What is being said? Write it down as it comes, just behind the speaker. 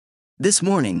This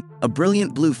morning, a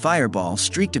brilliant blue fireball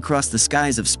streaked across the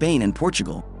skies of Spain and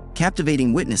Portugal,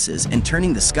 captivating witnesses and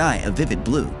turning the sky a vivid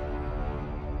blue.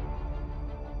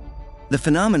 The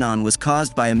phenomenon was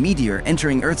caused by a meteor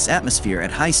entering Earth's atmosphere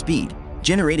at high speed,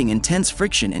 generating intense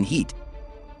friction and heat.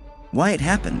 Why it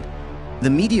happened?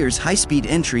 The meteor's high-speed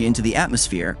entry into the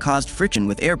atmosphere caused friction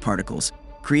with air particles,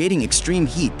 creating extreme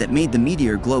heat that made the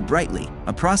meteor glow brightly,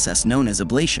 a process known as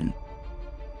ablation.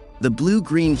 The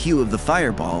blue-green hue of the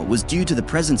fireball was due to the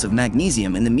presence of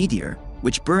magnesium in the meteor,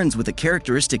 which burns with a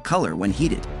characteristic color when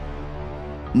heated.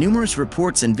 Numerous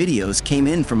reports and videos came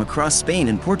in from across Spain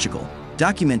and Portugal,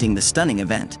 documenting the stunning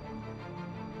event.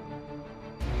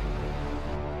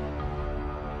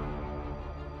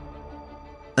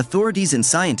 Authorities and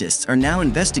scientists are now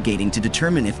investigating to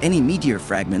determine if any meteor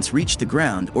fragments reached the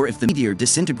ground or if the meteor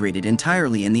disintegrated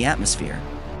entirely in the atmosphere.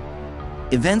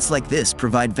 Events like this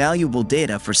provide valuable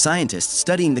data for scientists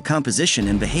studying the composition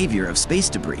and behavior of space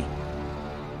debris.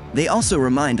 They also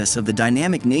remind us of the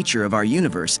dynamic nature of our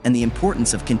universe and the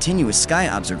importance of continuous sky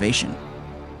observation.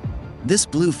 This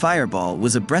blue fireball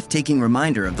was a breathtaking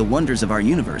reminder of the wonders of our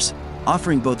universe,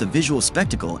 offering both a visual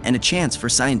spectacle and a chance for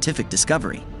scientific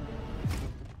discovery.